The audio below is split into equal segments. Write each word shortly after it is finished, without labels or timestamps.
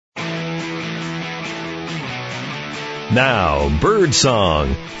Now,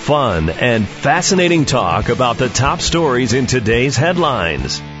 Birdsong. Fun and fascinating talk about the top stories in today's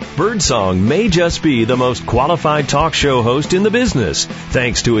headlines. Birdsong may just be the most qualified talk show host in the business,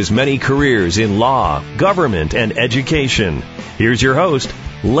 thanks to his many careers in law, government, and education. Here's your host,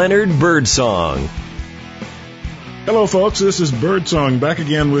 Leonard Birdsong. Hello, folks. This is Birdsong back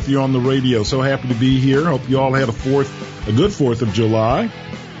again with you on the radio. So happy to be here. Hope you all had a good 4th of July.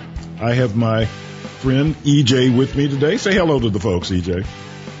 I have my friend EJ with me today. Say hello to the folks, EJ.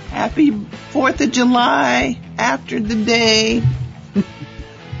 Happy 4th of July after the day.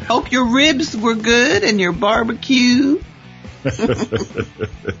 Hope your ribs were good and your barbecue.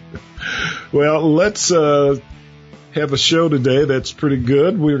 Well, let's have a show today that's pretty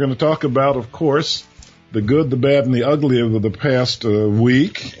good. We're going to talk about, of course, the good, the bad, and the ugly of the past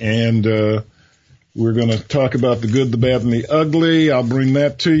week. And we're going to talk about the good, the bad, and the ugly. I'll bring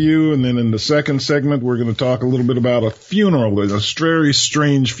that to you. And then in the second segment, we're going to talk a little bit about a funeral, a very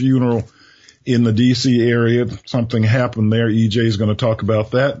strange funeral in the D.C. area. Something happened there. EJ is going to talk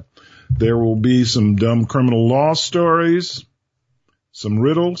about that. There will be some dumb criminal law stories, some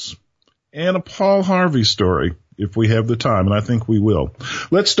riddles, and a Paul Harvey story if we have the time, and I think we will.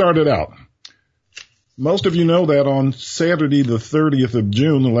 Let's start it out. Most of you know that on Saturday, the 30th of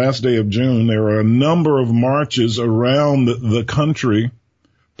June, the last day of June, there are a number of marches around the country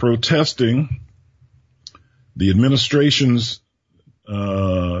protesting the administration's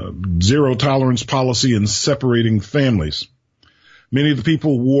zero tolerance policy in separating families. Many of the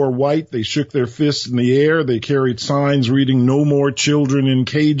people wore white. They shook their fists in the air. They carried signs reading "No more children in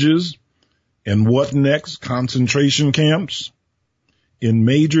cages" and "What next?" concentration camps. In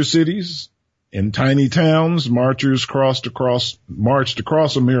major cities, in tiny towns, marchers marched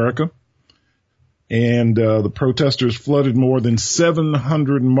across America, and the protesters flooded more than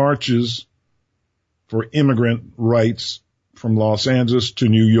 700 marches for immigrant rights from Los Angeles to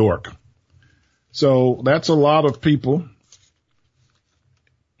New York. So that's a lot of people.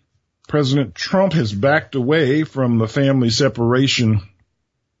 President Trump has backed away from the family separation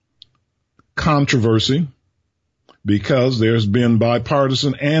controversy because there's been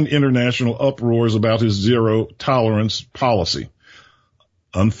bipartisan and international uproars about his zero tolerance policy.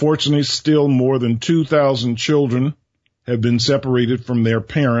 Unfortunately, still more than 2,000 children have been separated from their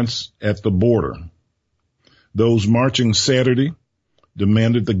parents at the border. Those marching Saturday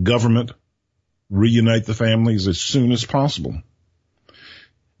demanded the government reunite the families as soon as possible.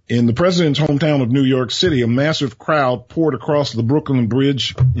 In the president's hometown of New York City, a massive crowd poured across the Brooklyn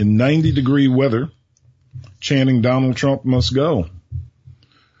Bridge in 90-degree weather, chanting "Donald Trump must go."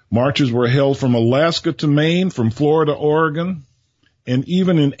 Marches were held from Alaska to Maine, from Florida, Oregon, and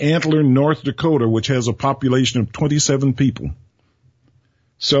even in Antler, North Dakota, which has a population of 27 people.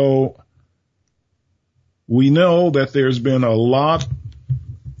 So we know that there's been a lot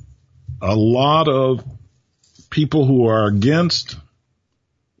of people who are against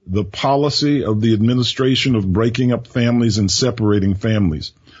the policy of the administration of breaking up families and separating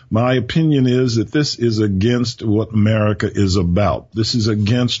families. My opinion is that this is against what America is about. This is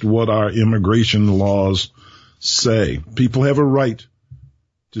against what our immigration laws say. People have a right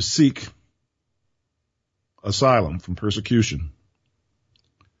to seek asylum from persecution.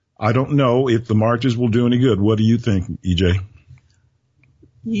 I don't know if the marches will do any good. What do you think, EJ?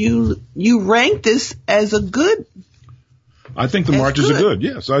 You rank this as a good. I think the marches are good.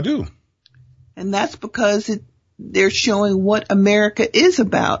 Yes, I do. And that's because they're showing what America is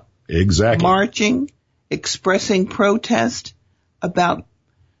about. Exactly. Marching, expressing protest about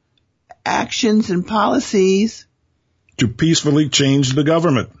actions and policies. To peacefully change the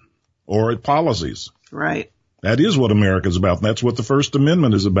government or policies. Right. That is what America is about. That's what the First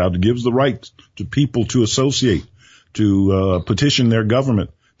Amendment is about. It gives the right to people to associate, to petition their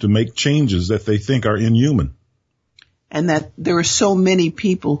government, to make changes that they think are inhuman. And that there are so many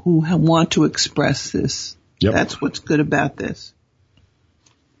people who want to express this. Yep. That's what's good about this.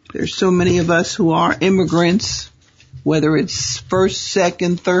 There's so many of us who are immigrants, whether it's first,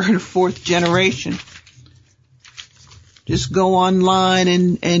 second, third, or fourth generation. Just go online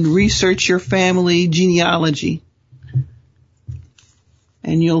and research your family genealogy.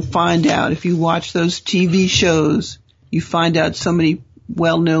 And you'll find out, if you watch those TV shows, you find out so many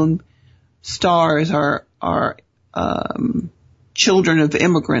well-known stars are children of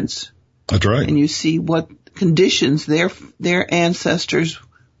immigrants. That's right. And you see what conditions their ancestors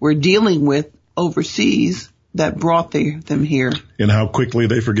were dealing with overseas that brought them here. And how quickly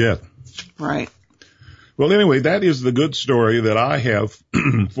they forget. Right. Well, anyway, that is the good story that I have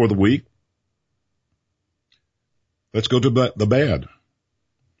for the week. Let's go to the bad.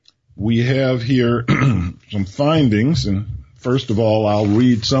 we have here some findings, and first of all, I'll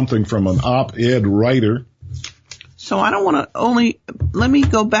read something from an op-ed writer. So I don't want to let me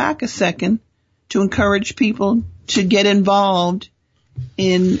go back a second to encourage people to get involved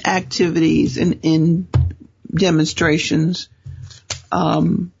in activities and in demonstrations.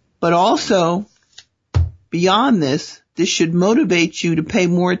 But also, beyond this should motivate you to pay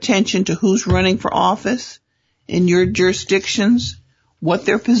more attention to who's running for office in your jurisdictions, what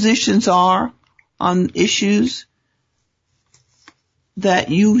their positions are on issues that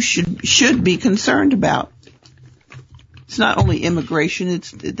you should be concerned about. It's not only immigration,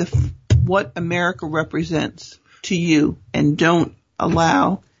 it's what America represents to you, and don't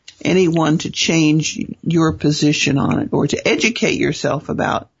allow anyone to change your position on it, or to educate yourself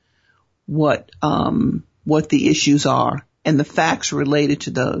about what the issues are and the facts related to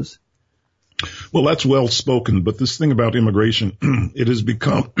those. Well, that's well spoken, but this thing about immigration, it has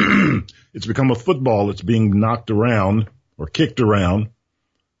become, it's become a football. It's being knocked around or kicked around.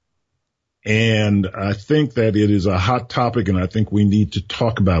 And I think that it is a hot topic, and I think we need to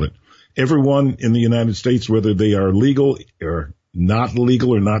talk about it. Everyone in the United States, whether they are legal or not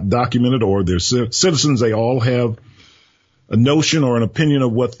legal or not documented, or they're citizens, they all have a notion or an opinion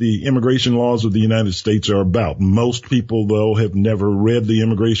of what the immigration laws of the United States are about. Most people, though, have never read the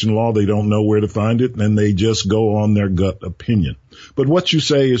immigration law. They don't know where to find it, and they just go on their gut opinion. But what you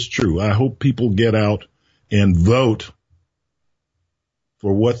say is true. I hope people get out and vote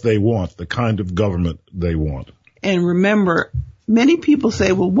for what they want, the kind of government they want. And remember, many people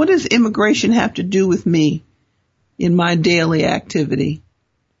say, well, what does immigration have to do with me in my daily activity?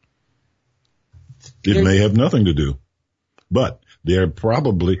 It may have nothing to do. But there are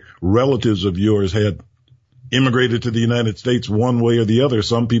probably relatives of yours had immigrated to the United States one way or the other.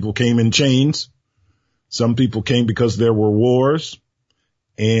 Some people came in chains. Some people came because there were wars.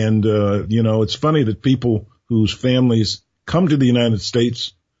 And, it's funny that people whose families come to the United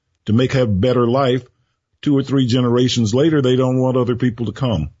States to have a better life, 2 or 3 generations later, they don't want other people to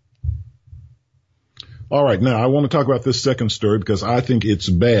come. All right. Now, I want to talk about this second story because I think it's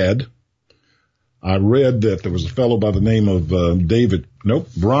bad. I read that there was a fellow by the name of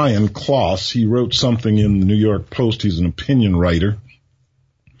Brian Klaus. He wrote something in the New York Post. He's an opinion writer.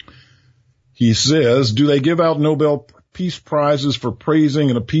 He says, do they give out Nobel Peace Prizes for praising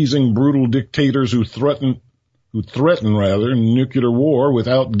and appeasing brutal dictators who threaten nuclear war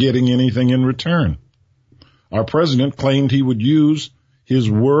without getting anything in return? Our president claimed he would use his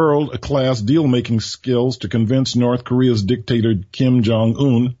world-class deal-making skills to convince North Korea's dictator Kim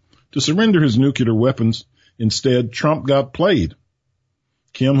Jong-un to surrender his nuclear weapons. Instead, Trump got played.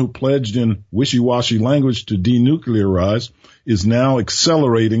 Kim, who pledged in wishy-washy language to denuclearize, is now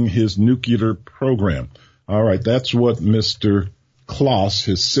accelerating his nuclear program. All right, that's what Mr. Klaus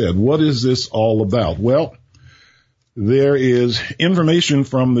has said. What is this all about? Well, there is information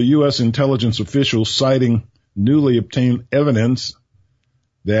from the U.S. intelligence officials citing newly obtained evidence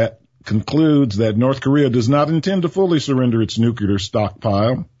that concludes that North Korea does not intend to fully surrender its nuclear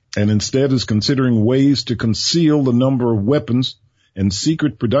stockpile, and instead is considering ways to conceal the number of weapons and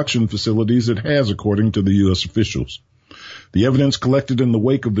secret production facilities it has, according to the U.S. officials. The evidence collected in the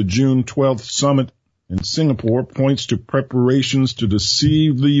wake of the June 12th summit in Singapore points to preparations to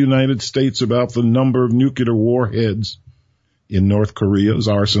deceive the United States about the number of nuclear warheads in North Korea's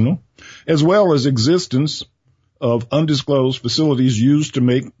arsenal, as well as existence of undisclosed facilities used to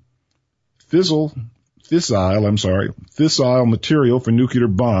make fissile material for nuclear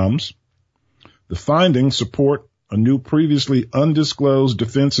bombs. The findings support a new previously undisclosed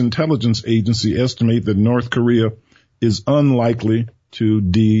Defense Intelligence Agency estimate that North Korea is unlikely to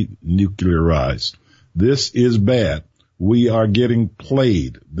denuclearize. This is bad. We are getting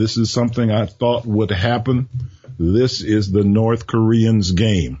played. This is something I thought would happen. This is the North Koreans'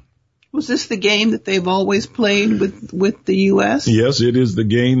 game. Was this the game that they've always played with the U.S.? Yes, it is the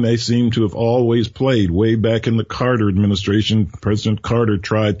game they seem to have always played. Way back in the Carter administration, President Carter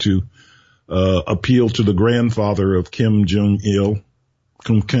tried to appeal to the grandfather of Kim Jong-un,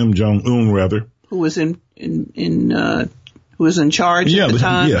 who was in charge at the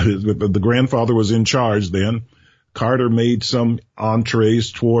time. Yeah, the grandfather was in charge then. Carter made some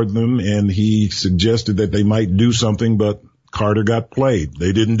entrees toward them, and he suggested that they might do something, but Carter got played.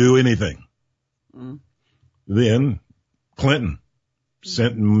 They didn't do anything. Then Clinton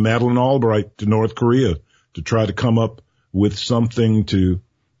sent Madeleine Albright to North Korea to try to come up with something to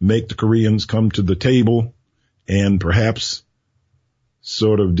make the Koreans come to the table and perhaps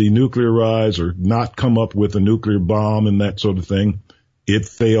sort of denuclearize or not come up with a nuclear bomb and that sort of thing. It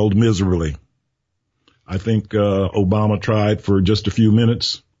failed miserably. I think Obama tried for just a few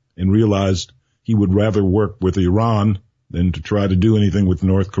minutes and realized he would rather work with Iran than to try to do anything with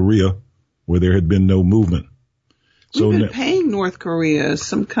North Korea, where there had been no movement. We've been paying North Korea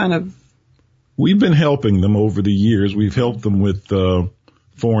some kind of... We've been helping them over the years. We've helped them with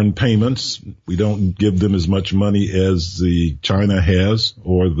foreign payments. We don't give them as much money as China has,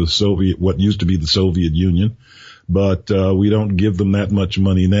 or what used to be the Soviet Union, but we don't give them that much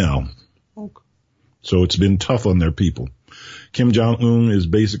money now. Okay. So it's been tough on their people. Kim Jong-un is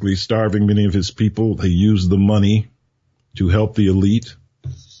basically starving many of his people. They use the money to help the elite.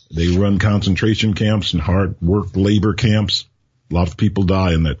 They run concentration camps and hard work labor camps. A lot of people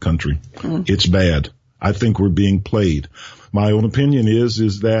die in that country. It's bad. I think we're being played. My own opinion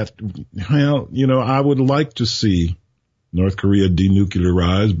is that, well, I would like to see North Korea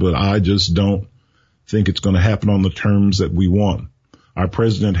denuclearized, but I just don't think it's going to happen on the terms that we want. Our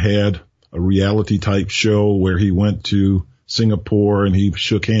president had a reality type show where he went to Singapore and he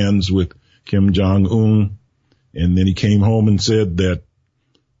shook hands with Kim Jong-un, and then he came home and said that,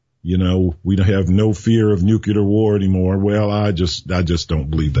 we don't have no fear of nuclear war anymore. Well, I just don't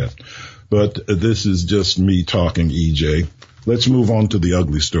believe that. But this is just me talking, EJ. Let's move on to the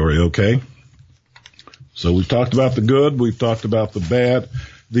ugly story, okay? So we've talked about the good, we've talked about the bad.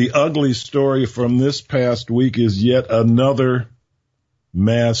 The ugly story from this past week is yet another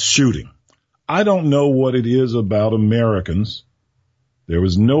mass shooting. I don't know what it is about Americans. There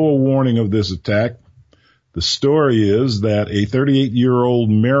was no warning of this attack. The story is that a 38-year-old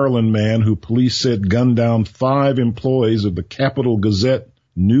Maryland man who police said gunned down 5 employees of the Capital Gazette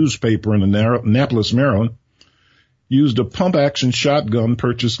newspaper in Annapolis, Maryland, used a pump-action shotgun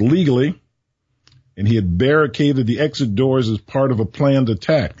purchased legally, and he had barricaded the exit doors as part of a planned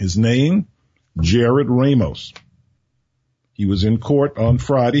attack. His name, Jared Ramos. He was in court on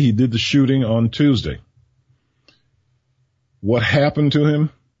Friday. He did the shooting on Tuesday. What happened to him?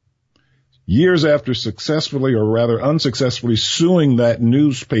 Years after successfully, or rather unsuccessfully, suing that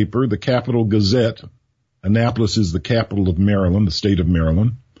newspaper, the Capital Gazette, Annapolis is the capital of Maryland, the state of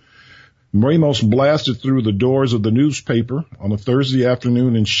Maryland, Ramos blasted through the doors of the newspaper on a Thursday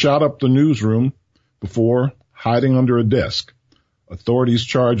afternoon and shot up the newsroom before hiding under a desk. Authorities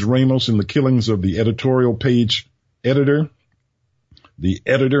charged Ramos in the killings of the editorial page editor, the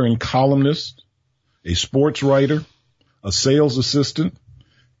editor and columnist, a sports writer, a sales assistant,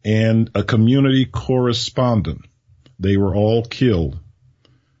 and a community correspondent. They were all killed.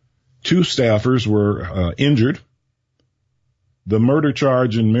 2 staffers were injured. The murder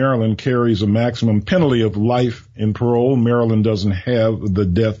charge in Maryland carries a maximum penalty of life in parole. Maryland doesn't have the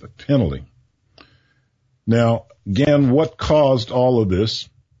death penalty. Now, again, what caused all of this?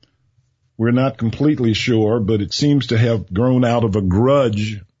 We're not completely sure, but it seems to have grown out of a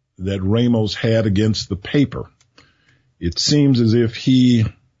grudge that Ramos had against the paper. It seems as if he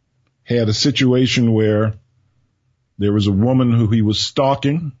had a situation where there was a woman who he was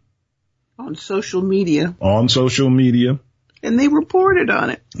stalking. On social media. And they reported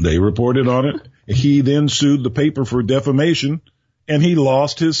on it. He then sued the paper for defamation, and he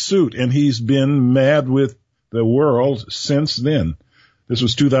lost his suit, and he's been mad with the world since then. This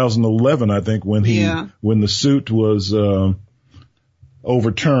was 2011, I think, when the suit was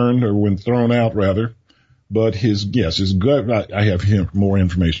overturned, or when thrown out, rather. But his grudge, I have more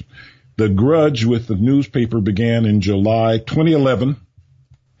information. The grudge with the newspaper began in July 2011,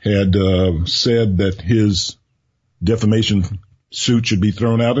 had said that his defamation suit should be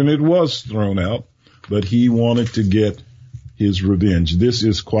thrown out, and it was thrown out, but he wanted to get his revenge. This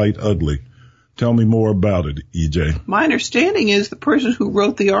is quite ugly. Tell me more about it, EJ. My understanding is the person who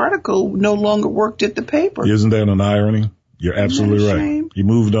wrote the article no longer worked at the paper. Isn't that an irony? You're absolutely right. He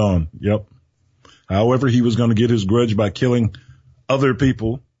moved on. Yep. However, he was going to get his grudge by killing other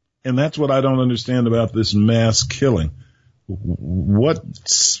people, and that's what I don't understand about this mass killing. What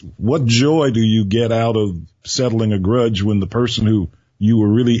joy do you get out of settling a grudge when the person who you were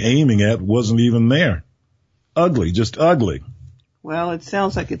really aiming at wasn't even there? Ugly, just ugly. Well, it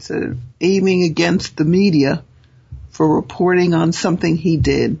sounds like it's aiming against the media for reporting on something he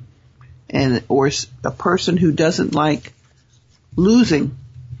did, or a person who doesn't like losing.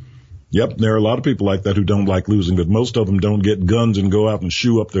 Yep, there are a lot of people like that who don't like losing, but most of them don't get guns and go out and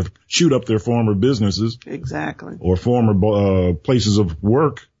shoot up their former businesses. Exactly. Or former places of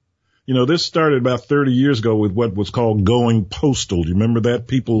work. This started about 30 years ago with what was called going postal. Do you remember that?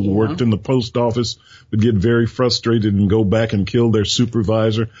 People who worked in the post office would get very frustrated and go back and kill their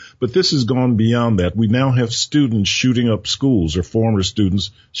supervisor. But this has gone beyond that. We now have students shooting up schools, or former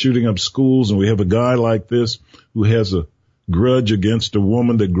students shooting up schools, and we have a guy like this who has a grudge against a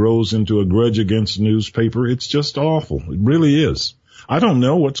woman that grows into a grudge against a newspaper. It's just awful. It really is. I don't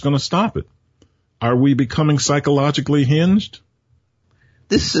know what's going to stop it. Are we becoming psychologically hinged?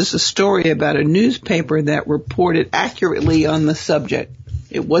 This is a story about a newspaper that reported accurately on the subject.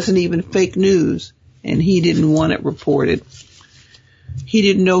 It wasn't even fake news, and he didn't want it reported. He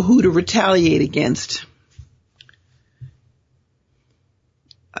didn't know who to retaliate against.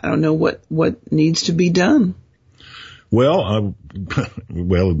 I don't know what needs to be done. Well,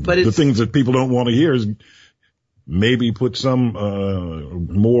 the things that people don't want to hear is maybe put some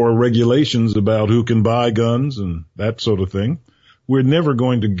more regulations about who can buy guns and that sort of thing. We're never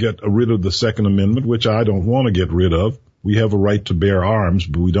going to get rid of the Second Amendment, which I don't want to get rid of. We have a right to bear arms,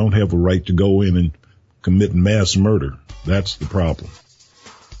 but we don't have a right to go in and commit mass murder. That's the problem.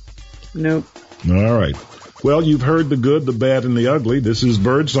 Nope. All right. Well, you've heard the good, the bad, and the ugly. This is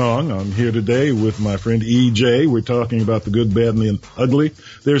Birdsong. I'm here today with my friend EJ. We're talking about the good, bad, and the ugly.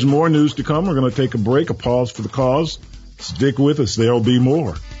 There's more news to come. We're going to take a break, a pause for the cause. Stick with us. There'll be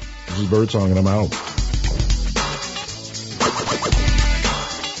more. This is Birdsong, and I'm out.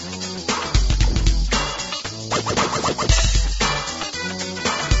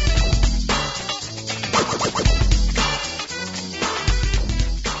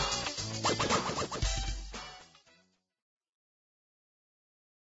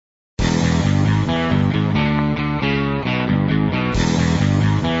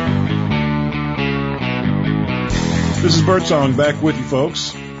 This is Birdsong, back with you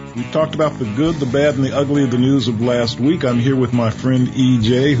folks. We've talked about the good, the bad, and the ugly of the news of last week. I'm here with my friend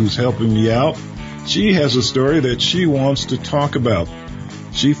EJ, who's helping me out. She has a story that she wants to talk about.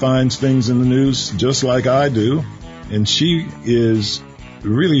 She finds things in the news just like I do, and she is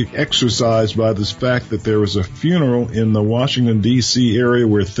really exercised by this fact that there was a funeral in the Washington, D.C. area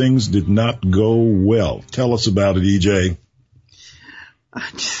where things did not go well. Tell us about it, EJ.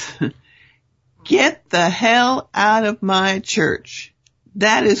 Get the hell out of my church.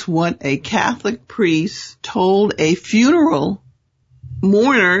 That is what a Catholic priest told a funeral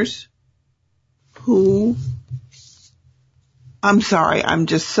mourners who, I'm sorry, I'm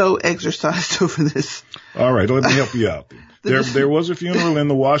just so exercised over this. All right, let me help you out. There was a funeral in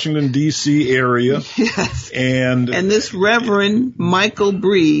the Washington, D.C. area. Yes. And this Reverend Michael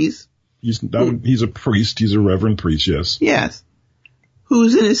Breeze. He's a priest. He's a reverend priest, yes. Yes.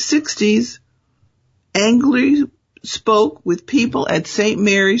 Who's in his 60s. Angrily spoke with people at St.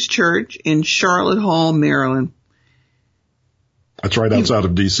 Mary's Church in Charlotte Hall, Maryland. That's right outside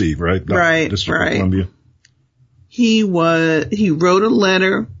of D.C., right? Right, District of Columbia. He wrote a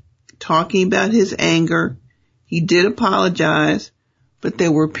letter talking about his anger. He did apologize, but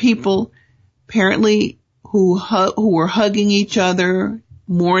there were people apparently who were hugging each other,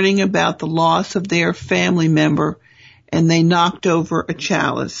 mourning about the loss of their family member, and they knocked over a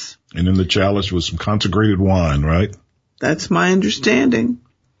chalice. And in the chalice was some consecrated wine, right? That's my understanding.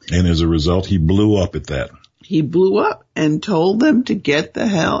 And as a result, he blew up at that. He blew up and told them to get the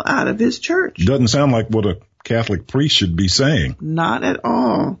hell out of his church. Doesn't sound like what a Catholic priest should be saying. Not at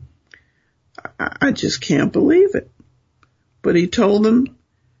all. I just can't believe it. But he told them,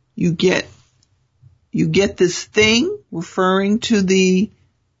 you get this thing, referring to the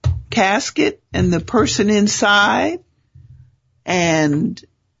casket and the person inside, and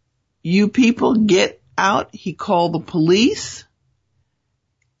you people get out. He called the police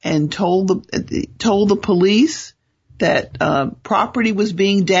and told the police that property was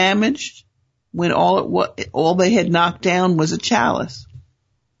being damaged when all they had knocked down was a chalice.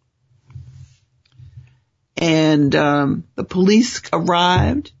 And the police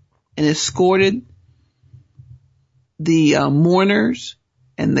arrived and escorted the mourners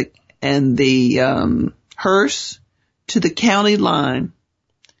and the hearse to the county line,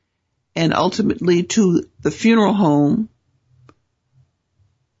 and ultimately to the funeral home.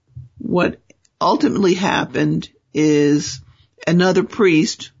 What ultimately happened is another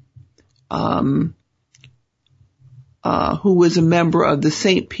priest, who was a member of the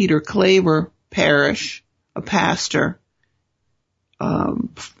St. Peter Claver parish, a pastor,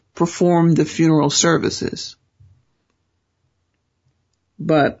 performed the funeral services.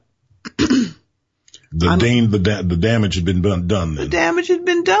 But the damage had been done then. The damage had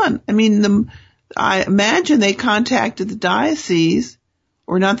been done. I mean, I imagine they contacted the diocese,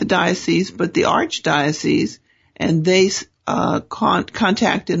 or not the diocese, but the archdiocese, and they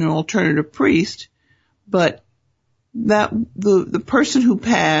contacted an alternative priest. But that the person who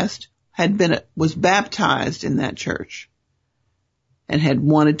passed was baptized in that church and had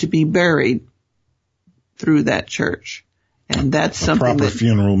wanted to be buried through that church. And that's something proper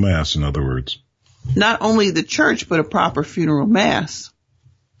funeral mass, in other words. Not only the church, but a proper funeral mass.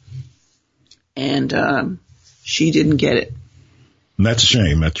 And she didn't get it. And that's a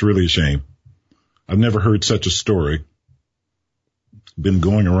shame. That's really a shame. I've never heard such a story. Been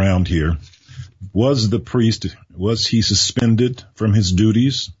going around here. Was the priest, was he suspended from his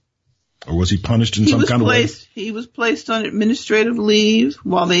duties? Or was he punished in some kind of way? He was placed on administrative leave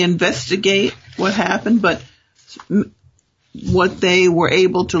while they investigate what happened, but what they were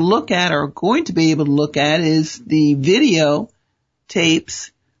able to look at, or going to be able to look at, is the video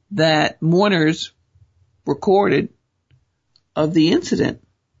tapes that mourners recorded of the incident.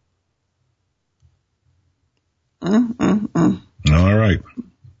 All right.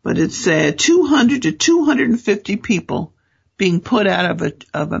 But it said 200 to 250 people being put out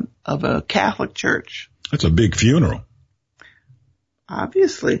of a Catholic church. That's a big funeral.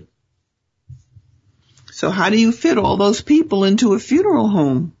 Obviously. So how do you fit all those people into a funeral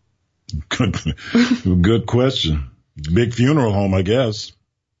home? Good question. Big funeral home, I guess.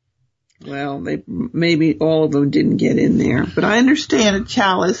 Well, maybe all of them didn't get in there, but I understand a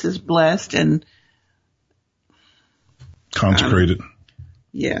chalice is blessed and consecrated.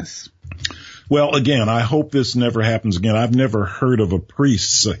 Yes. Well, again, I hope this never happens again. I've never heard of a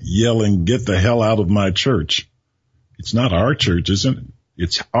priest yelling, "Get the hell out of my church." It's not our church, isn't it?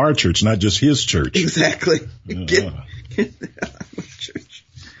 It's our church, not just his church. Exactly. Get the hell out of my church.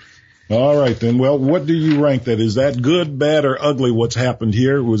 All right, then. Well, what do you rank that? Is that good, bad, or ugly what's happened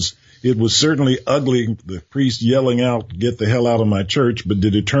here? It was certainly ugly, the priest yelling out, "Get the hell out of my church," but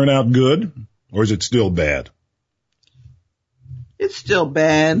did it turn out good, or is it still bad? It's still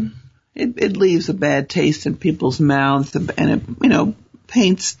bad. It leaves a bad taste in people's mouths, and it,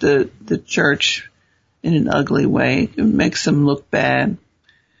 paints the church in an ugly way. It makes them look bad.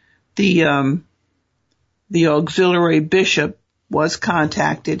 The auxiliary bishop was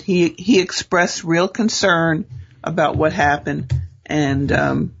contacted. He expressed real concern about what happened,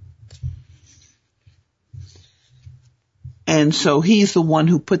 and so he's the one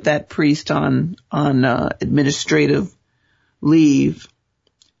who put that priest on administrative leave.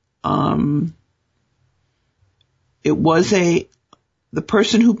 The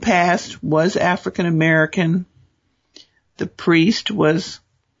person who passed was African American. The priest was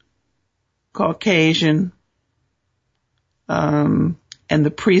Caucasian. And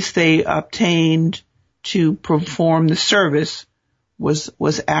the priest they obtained to perform the service was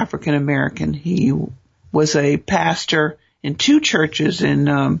African American. He was a pastor in two churches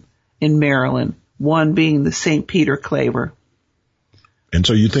in Maryland, one being the St. Peter Claver. And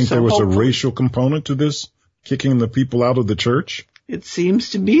so you think there was a racial component to this, kicking the people out of the church? It seems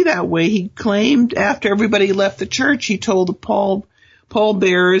to be that way. He claimed after everybody left the church, he told the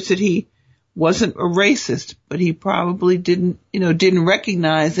pallbearers that he wasn't a racist, but he probably didn't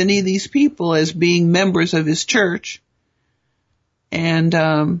recognize any of these people as being members of his church, and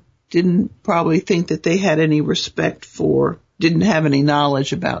didn't probably think that they had any respect didn't have any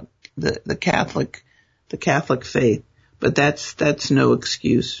knowledge about the Catholic faith. But that's no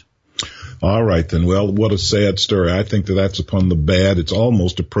excuse. All right, then. Well, what a sad story. I think that's upon the bad. It's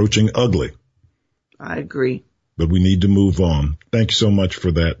almost approaching ugly. I agree. But we need to move on. Thank you so much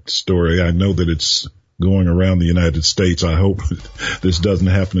for that story. I know that it's going around the United States. I hope this doesn't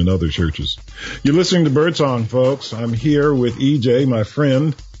happen in other churches. You're listening to Birdsong, folks. I'm here with EJ, my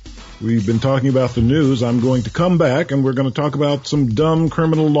friend. We've been talking about the news. I'm going to come back, and we're going to talk about some dumb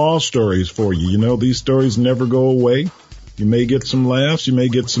criminal law stories for you. You know, these stories never go away. You may get some laughs. You may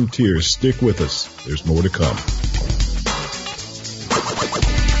get some tears. Stick with us. There's more to come.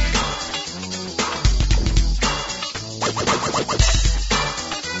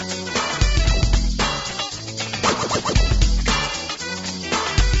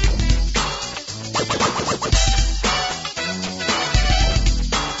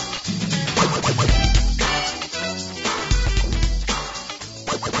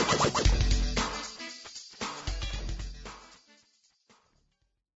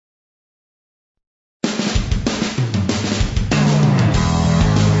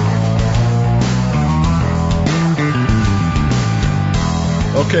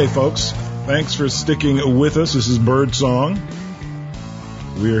 Okay, folks, thanks for sticking with us. This is Birdsong.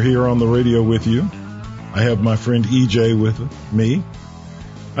 We are here on the radio with you. I have my friend EJ with me.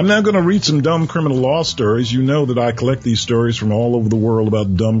 I'm now going to read some dumb criminal law stories. You know that I collect these stories from all over the world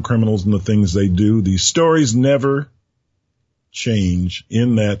about dumb criminals and the things they do. These stories never change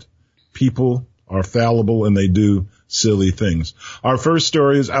in that people are fallible and they do silly things. Our first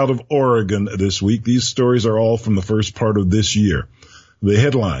story is out of Oregon this week. These stories are all from the first part of this year. The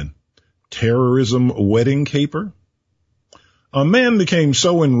headline, Terrorism Wedding Caper. A man became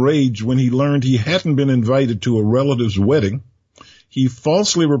so enraged when he learned he hadn't been invited to a relative's wedding, he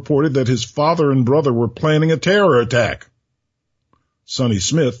falsely reported that his father and brother were planning a terror attack. Sonny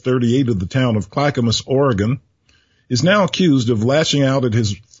Smith, 38, of the town of Clackamas, Oregon, is now accused of lashing out at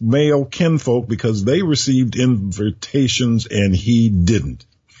his male kinfolk because they received invitations and he didn't.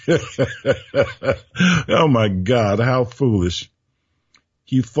 Oh my God, how foolish.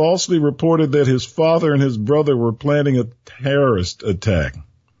 He falsely reported that his father and his brother were planning a terrorist attack.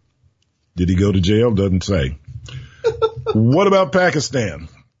 Did he go to jail? Doesn't say. What about Pakistan?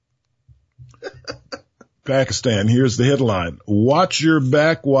 Pakistan, here's the headline. Watch your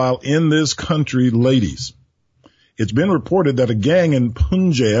back while in this country, ladies. It's been reported that a gang in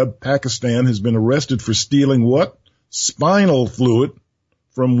Punjab, Pakistan, has been arrested for stealing what? Spinal fluid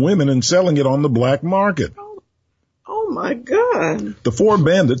from women and selling it on the black market. Oh my God. The 4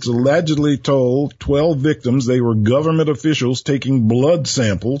 bandits allegedly told 12 victims they were government officials taking blood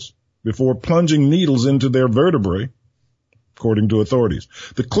samples before plunging needles into their vertebrae, according to authorities.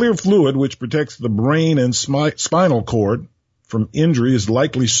 The clear fluid, which protects the brain and spinal cord from injury, is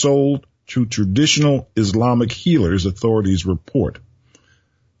likely sold to traditional Islamic healers, authorities report.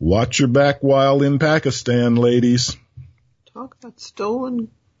 Watch your back while in Pakistan, ladies. Talk about stolen,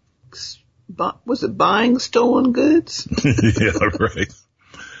 was it buying stolen goods? Yeah, right.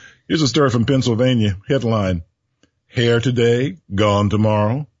 Here's a story from Pennsylvania. Headline, hair today, gone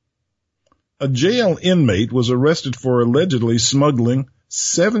tomorrow. A jail inmate was arrested for allegedly smuggling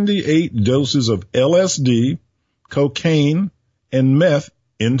 78 doses of LSD, cocaine, and meth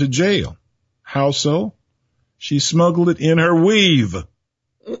into jail. How so? She smuggled it in her weave.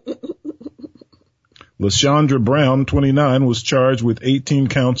 LaShondra Brown, 29, was charged with 18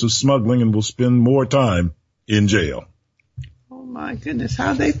 counts of smuggling and will spend more time in jail. Oh my goodness,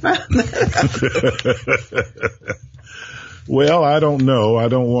 how they found that? Well, I don't know. I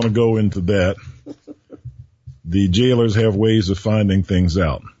don't want to go into that. The jailers have ways of finding things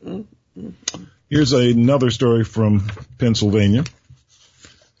out. Here's another story from Pennsylvania.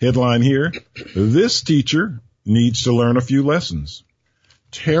 Headline here, this teacher needs to learn a few lessons.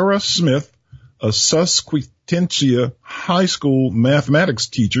 Tara Smith, a Susquehanna High School mathematics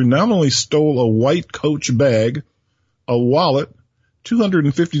teacher, not only stole a white Coach bag, a wallet,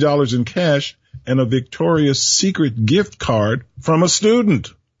 $250 in cash, and a Victoria's Secret gift card from a student.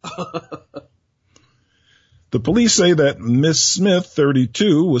 The police say that Miss Smith,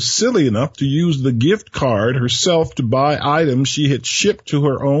 32, was silly enough to use the gift card herself to buy items she had shipped to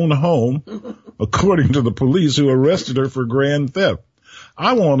her own home, according to the police who arrested her for grand theft.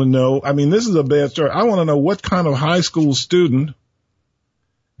 I want to know, this is a bad story. I want to know what kind of high school student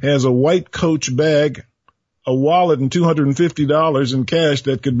has a white Coach bag, a wallet, and $250 in cash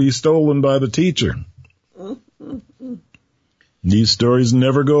that could be stolen by the teacher. These stories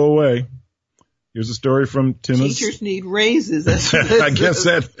never go away. Here's a story from Tennessee. Teachers need raises. That's what I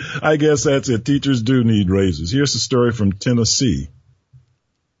guess that's it. Teachers do need raises. Here's a story from Tennessee.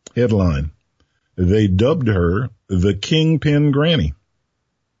 Headline, they dubbed her the Kingpin Granny.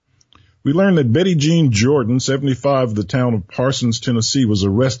 We learned that Betty Jean Jordan, 75, of the town of Parsons, Tennessee, was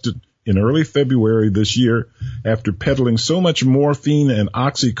arrested in early February this year after peddling so much morphine and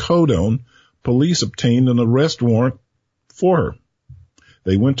oxycodone, police obtained an arrest warrant for her.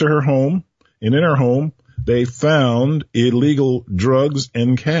 They went to her home, and in her home, they found illegal drugs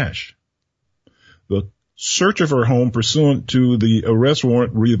and cash. The search of her home pursuant to the arrest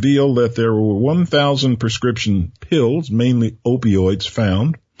warrant revealed that there were 1,000 prescription pills, mainly opioids,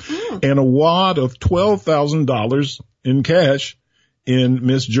 found, and a wad of $12,000 in cash in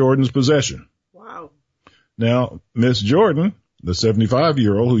Miss Jordan's possession. Wow. Now, Miss Jordan, the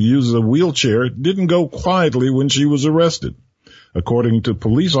 75-year-old who uses a wheelchair, didn't go quietly when she was arrested. According to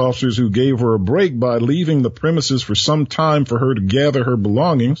police officers who gave her a break by leaving the premises for some time for her to gather her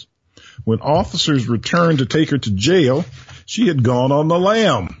belongings, when officers returned to take her to jail, she had gone on the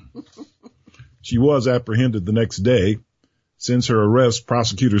lam. She was apprehended the next day. Since her arrest,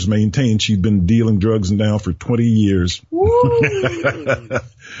 prosecutors maintained she'd been dealing drugs now for 20 years.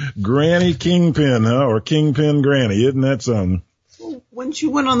 Granny Kingpin, huh? Or Kingpin Granny. Isn't that something? When she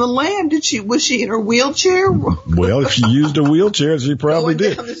went on the lam, was she in her wheelchair? Well, if she used a wheelchair, she probably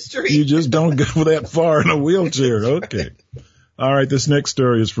did. Down the street. You just don't go that far in a wheelchair. Okay. All right, this next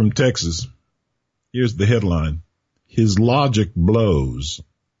story is from Texas. Here's the headline. His logic blows.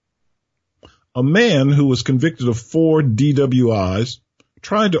 A man who was convicted of 4 DWIs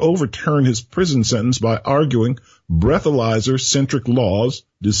tried to overturn his prison sentence by arguing breathalyzer-centric laws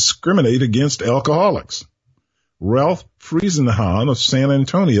discriminate against alcoholics. Ralph Friesenhahn of San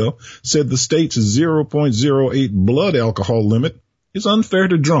Antonio said the state's 0.08 blood alcohol limit is unfair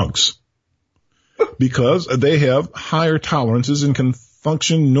to drunks because they have higher tolerances and can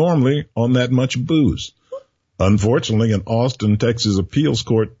function normally on that much booze. Unfortunately, an Austin, Texas appeals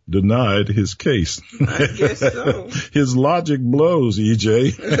court denied his case. I guess so. His logic blows,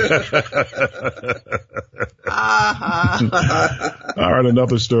 EJ. All right,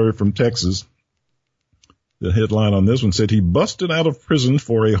 another story from Texas. The headline on this one said he busted out of prison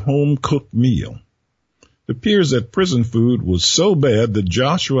for a home-cooked meal. It appears that prison food was so bad that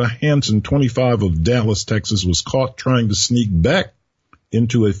Joshua Hanson, 25 of Dallas, Texas, was caught trying to sneak back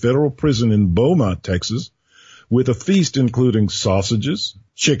into a federal prison in Beaumont, Texas, with a feast including sausages,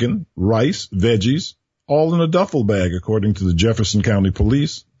 chicken, rice, veggies, all in a duffel bag, according to the Jefferson County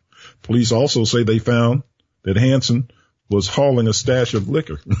Police. Police also say they found that Hanson was hauling a stash of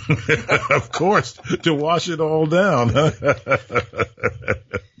liquor, of course, to wash it all down.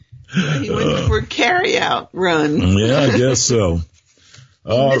 He went for a carry-out run. Yeah, I guess so.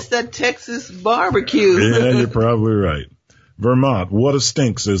 He missed that Texas barbecue. Yeah, you're probably right. Vermont, what a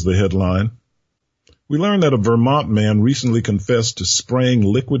stink, says the headline. We learned that a Vermont man recently confessed to spraying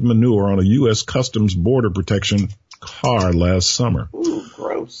liquid manure on a U.S. Customs Border Protection car last summer. Ooh,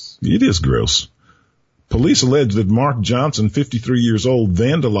 gross. It is gross. Police allege that Mark Johnson, 53 years old,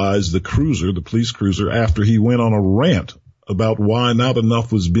 vandalized the police cruiser, after he went on a rant about why not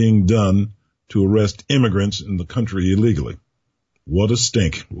enough was being done to arrest immigrants in the country illegally. What a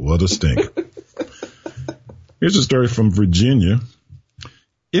stink. What a stink. Here's a story from Virginia.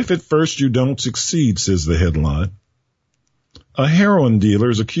 If at first you don't succeed, says the headline. A heroin dealer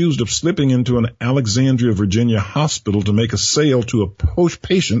is accused of slipping into an Alexandria, Virginia hospital to make a sale to a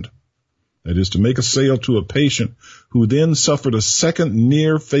patient. That is, to make a sale to a patient who then suffered a second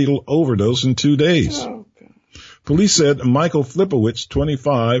near-fatal overdose in 2 days. Oh, God. Police said Michael Flipowitz,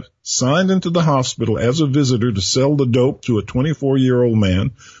 25, signed into the hospital as a visitor to sell the dope to a 24-year-old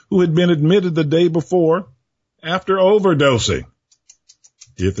man who had been admitted the day before after overdosing.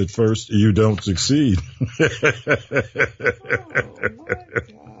 If at first you don't succeed. Oh, my God.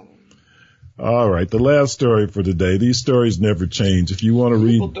 All right, the last story for today. These stories never change. If you want to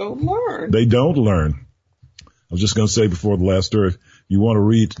read... People don't learn. They don't learn. I was just going to say before the last story, if you want to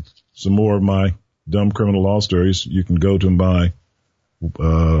read some more of my dumb criminal law stories, you can go to my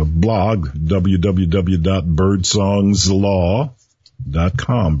blog,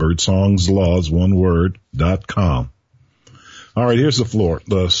 www.birdsongslaw.com. Birdsongslaw is one word, .com. All right, here's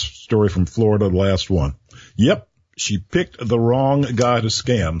the story from Florida, the last one. Yep, she picked the wrong guy to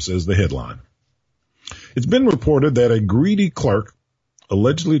scam, says the headline. It's been reported that a greedy clerk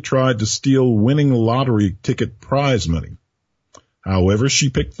allegedly tried to steal winning lottery ticket prize money. However, she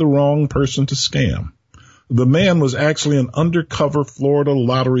picked the wrong person to scam. The man was actually an undercover Florida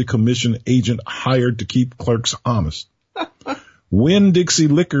Lottery Commission agent hired to keep clerks honest. Winn-Dixie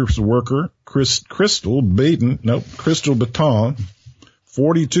Liquors worker Crystal Baton,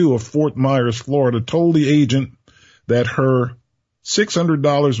 42 of Fort Myers, Florida, told the agent that her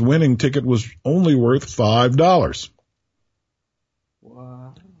 $600 winning ticket was only worth $5.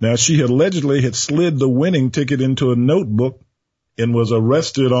 Wow. Now, she allegedly had slid the winning ticket into a notebook and was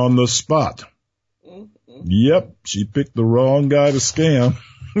arrested on the spot. Mm-hmm. Yep, she picked the wrong guy to scam.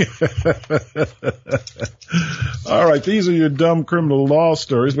 All right, these are your dumb criminal law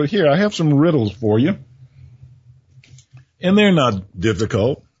stories, but here, I have some riddles for you. And they're not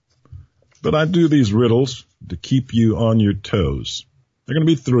difficult, but I do these riddles to keep you on your toes. There are going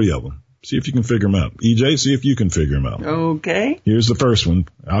to be 3 of them. See if you can figure them out. EJ, see if you can figure them out. Okay. Here's the first one.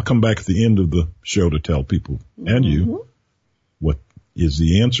 I'll come back at the end of the show to tell people and you what is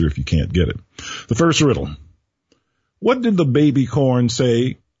the answer if you can't get it. The first riddle. What did the baby corn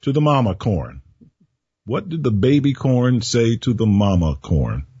say to the mama corn? What did the baby corn say to the mama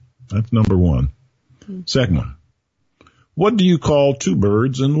corn? That's number 1. Second one. What do you call 2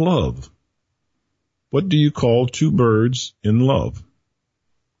 birds in love? What do you call 2 birds in love?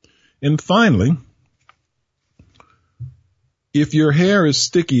 And finally, if your hair is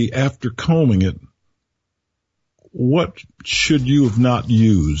sticky after combing it, what should you have not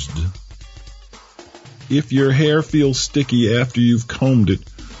used? If your hair feels sticky after you've combed it,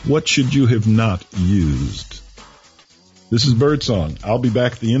 what should you have not used? This is Birdsong. I'll be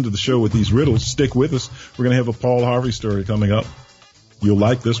back at the end of the show with these riddles. Stick with us. We're going to have a Paul Harvey story coming up. You'll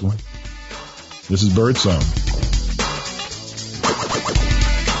like this one. This is Birdsong.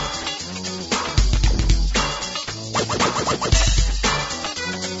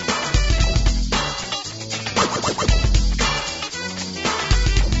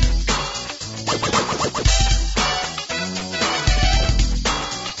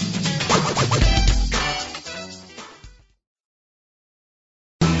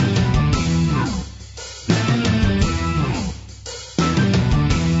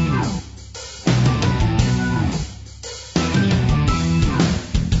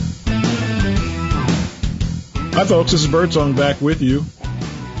 Hi, folks. This is Birdsong back with you.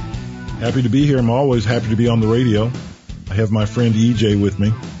 Happy to be here. I'm always happy to be on the radio. I have my friend EJ with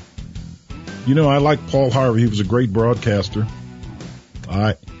me. You know, I like Paul Harvey. He was a great broadcaster.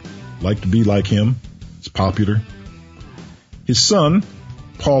 I like to be like him. It's popular. His son,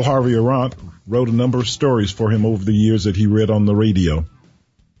 Paul Harvey Arant, wrote a number of stories for him over the years that he read on the radio.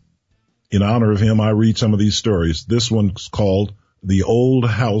 In honor of him, I read some of these stories. This one's called The Old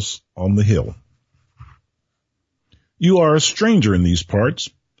House on the Hill. You are a stranger in these parts,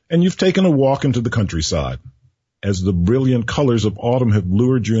 and you've taken a walk into the countryside. As the brilliant colors of autumn have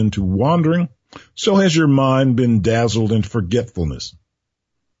lured you into wandering, so has your mind been dazzled into forgetfulness.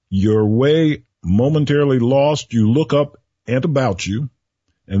 Your way momentarily lost, you look up and about you,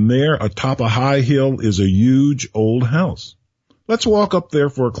 and there atop a high hill is a huge old house. Let's walk up there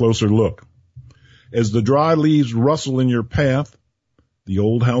for a closer look. As the dry leaves rustle in your path, the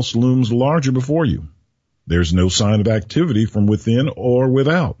old house looms larger before you. There's no sign of activity from within or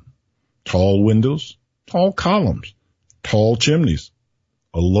without. Tall windows, tall columns, tall chimneys,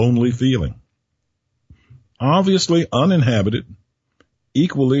 a lonely feeling. Obviously uninhabited,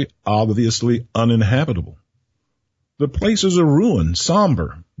 equally obviously uninhabitable. The place is a ruin,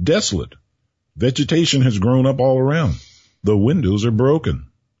 somber, desolate. Vegetation has grown up all around. The windows are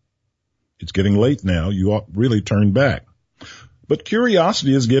broken. It's getting late now. You ought really turn back. But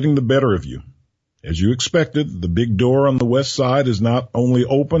curiosity is getting the better of you. As you expected, the big door on the west side is not only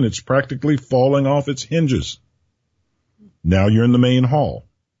open, it's practically falling off its hinges. Now you're in the main hall.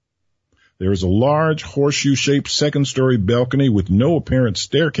 There is a large horseshoe-shaped second-story balcony with no apparent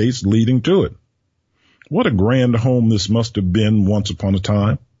staircase leading to it. What a grand home this must have been once upon a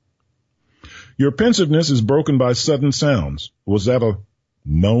time. Your pensiveness is broken by sudden sounds. Was that a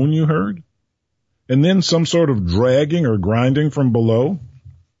moan you heard? And then some sort of dragging or grinding from below?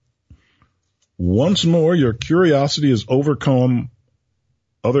 Once more, your curiosity has overcome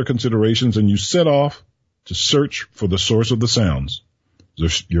other considerations, and you set off to search for the source of the sounds.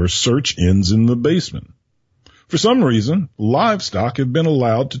 Your search ends in the basement. For some reason, livestock have been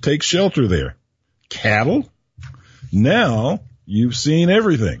allowed to take shelter there. Cattle? Now you've seen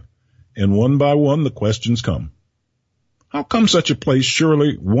everything, and one by one the questions come. How come such a place,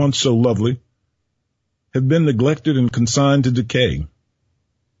 surely once so lovely, have been neglected and consigned to decay?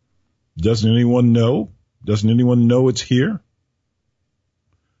 Doesn't anyone know? Doesn't anyone know it's here?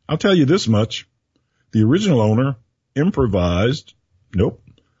 I'll tell you this much. The original owner improvised. Nope.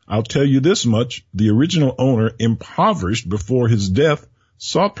 I'll tell you this much. The original owner, impoverished before his death,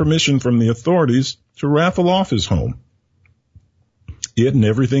 sought permission from the authorities to raffle off his home. It and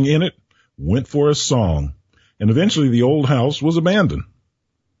everything in it went for a song, and eventually the old house was abandoned.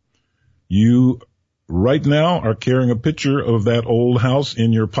 You right now are carrying a picture of that old house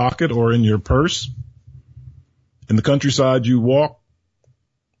in your pocket or in your purse. In the countryside you walk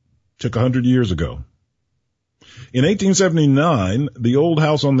took 100 years ago. In 1879, the old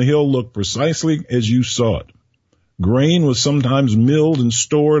house on the hill looked precisely as you saw it. Grain was sometimes milled and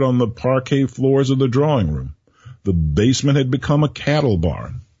stored on the parquet floors of the drawing room. The basement had become a cattle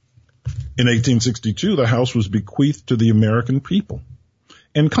barn. In 1862, the house was bequeathed to the American people,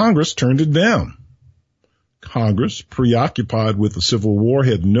 and Congress turned it down. Congress, preoccupied with the Civil War,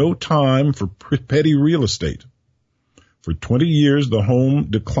 had no time for petty real estate. For 20 years, the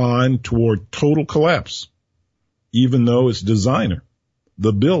home declined toward total collapse, even though its designer,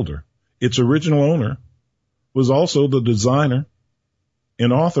 the builder, its original owner, was also the designer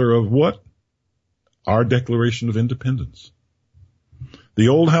and author of what? Our Declaration of Independence. The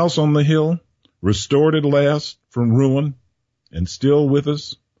old house on the hill, restored at last from ruin and still with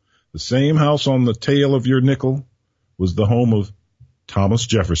us, the same house on the tail of your nickel, was the home of Thomas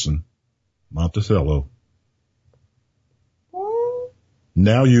Jefferson, Monticello.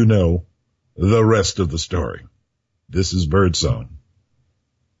 Now you know the rest of the story. This is Birdsong.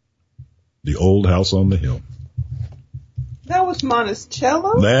 The old house on the hill. That was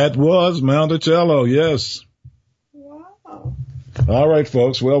Monticello? That was Monticello, yes. Wow. All right,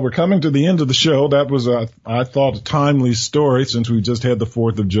 folks. Well, we're coming to the end of the show. That was, I thought, a timely story since we just had the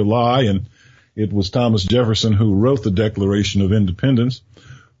 4th of July, and it was Thomas Jefferson who wrote the Declaration of Independence.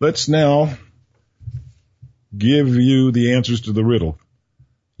 Let's now give you the answers to the riddle.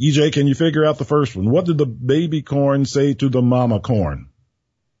 EJ, can you figure out the first one? What did the baby corn say to the mama corn?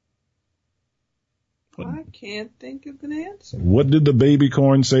 I can't think of an answer. What did the baby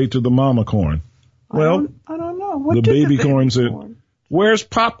corn say to the mama corn? Well, I don't know. What the did baby corn said, "Where's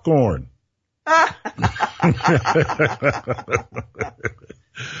popcorn?"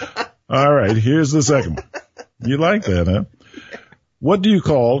 All right, here's the second one. You like that, huh? What do you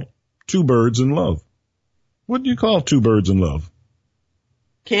call two birds in love? What do you call two birds in love?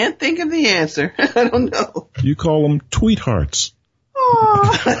 Can't think of the answer. I don't know. You call them tweethearts.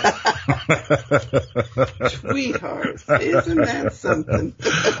 Oh, sweethearts. Isn't that something?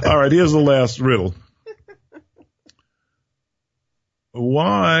 All right, here's the last riddle.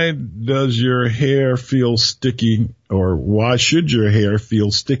 Why does your hair feel sticky, or why should your hair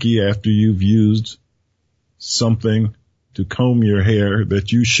feel sticky after you've used something to comb your hair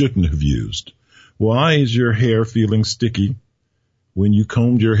that you shouldn't have used? Why is your hair feeling sticky when you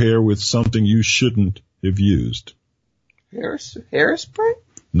combed your hair with something you shouldn't have used? Hairspray?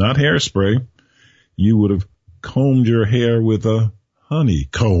 Not hairspray. You would have combed your hair with a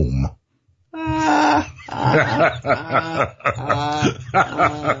honeycomb. I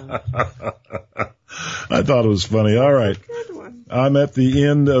thought it was funny. All right. I'm at the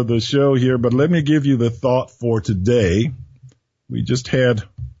end of the show here, but let me give you the thought for today. We just had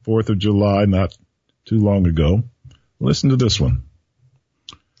 4th of July not too long ago. Listen to this one.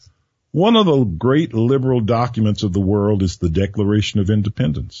 One of the great liberal documents of the world is the Declaration of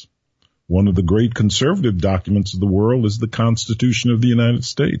Independence. One of the great conservative documents of the world is the Constitution of the United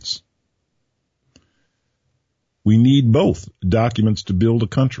States. We need both documents to build a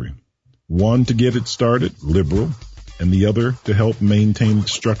country. One to get it started, liberal, and the other to help maintain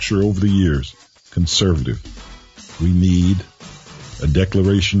its structure over the years, conservative. We need a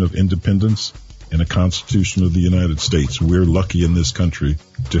Declaration of Independence and a Constitution of the United States. We're lucky in this country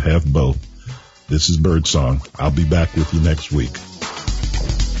to have both. This is Birdsong. I'll be back with you next week.